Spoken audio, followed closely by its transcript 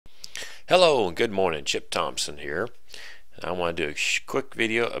Hello and good morning. Chip Thompson here. I want to do a quick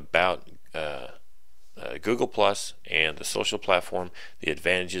video about Google Plus and the social platform, the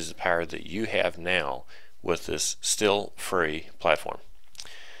advantages and power that you have now with this still free platform.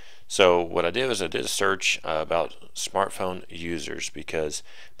 So what I did was I did a search about smartphone users because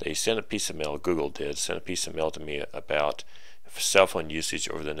they sent a piece of mail, Google did, sent a piece of mail to me about cell phone usage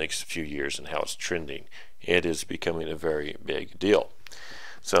over the next few years and how it's trending. It is becoming a very big deal.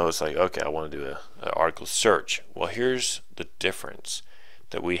 So it's like, okay, I want to do an article search. Well, here's the difference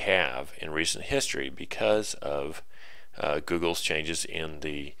that we have in recent history because of Google's changes in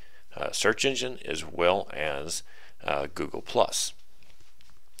the search engine as well as Google Plus.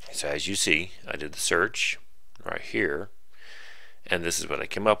 So as you see, I did the search right here, and this is what I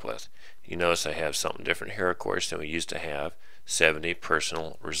came up with. You notice I have something different here, of course, than we used to have. 70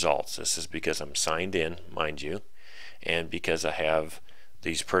 personal results. This is because I'm signed in, mind you, and because I have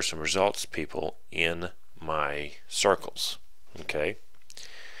these personal results people in my circles. Okay,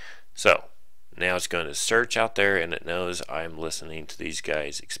 so now it's going to search out there and it knows I'm listening to these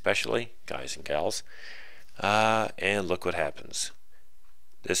guys, especially guys and gals, and look what happens.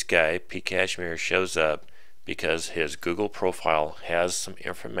 This guy Pete Cashmere shows up because his Google profile has some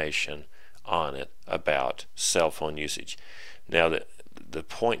information on it about cell phone usage. Now the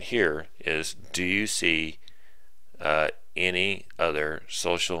point here is, do you see any other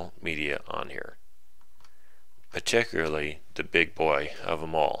social media on here, particularly the big boy of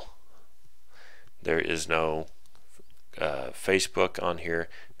them all? There is no Facebook on here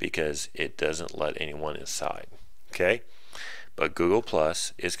because it doesn't let anyone inside. Okay, but Google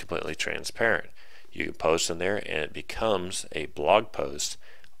Plus is completely transparent. You can post in there and it becomes a blog post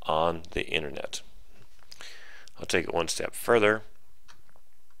on the internet. I'll take it one step further,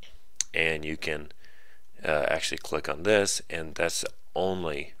 and you can actually click on this, and that's the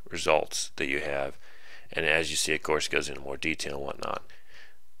only results that you have. And as you see, of course, it goes into more detail and whatnot.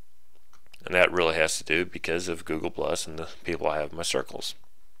 And that really has to do because of Google Plus and the people I have in my circles.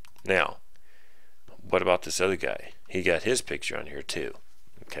 Now, what about this other guy? He got his picture on here too.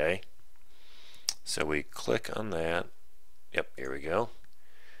 Okay, so we click on that. Yep, here we go.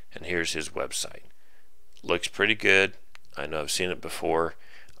 And here's his website. Looks pretty good. I know I've seen it before.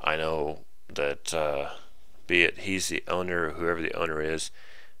 I know that be it he's the owner or whoever the owner is,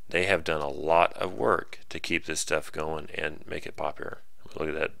 they have done a lot of work to keep this stuff going and make it popular. Look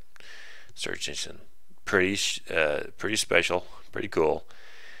at that search engine. Pretty special, pretty cool.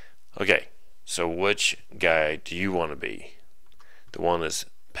 Okay, so which guy do you want to be? The one that's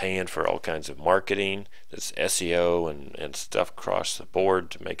paying for all kinds of marketing, that's SEO and stuff across the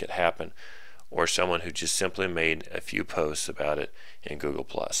board to make it happen, or someone who just simply made a few posts about it in Google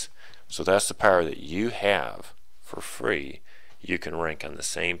Plus? So that's the power that you have for free. You can rank on the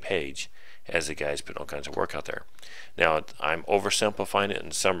same page as the guys putting all kinds of work out there. Now, I'm oversimplifying it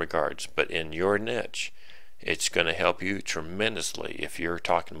in some regards, but in your niche, it's going to help you tremendously if you're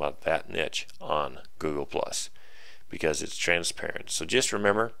talking about that niche on Google Plus, because it's transparent. So just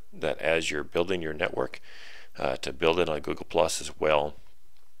remember that as you're building your network, to build it on Google Plus as well,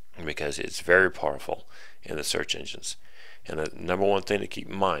 because it's very powerful in the search engines. And the number one thing to keep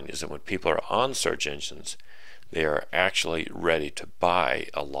in mind is that when people are on search engines, they are actually ready to buy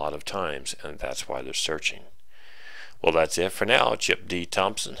a lot of times, and that's why they're searching. Well, that's it for now. Chip D.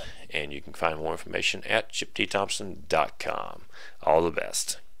 Thompson, and you can find more information at chipdthompson.com. All the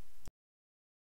best.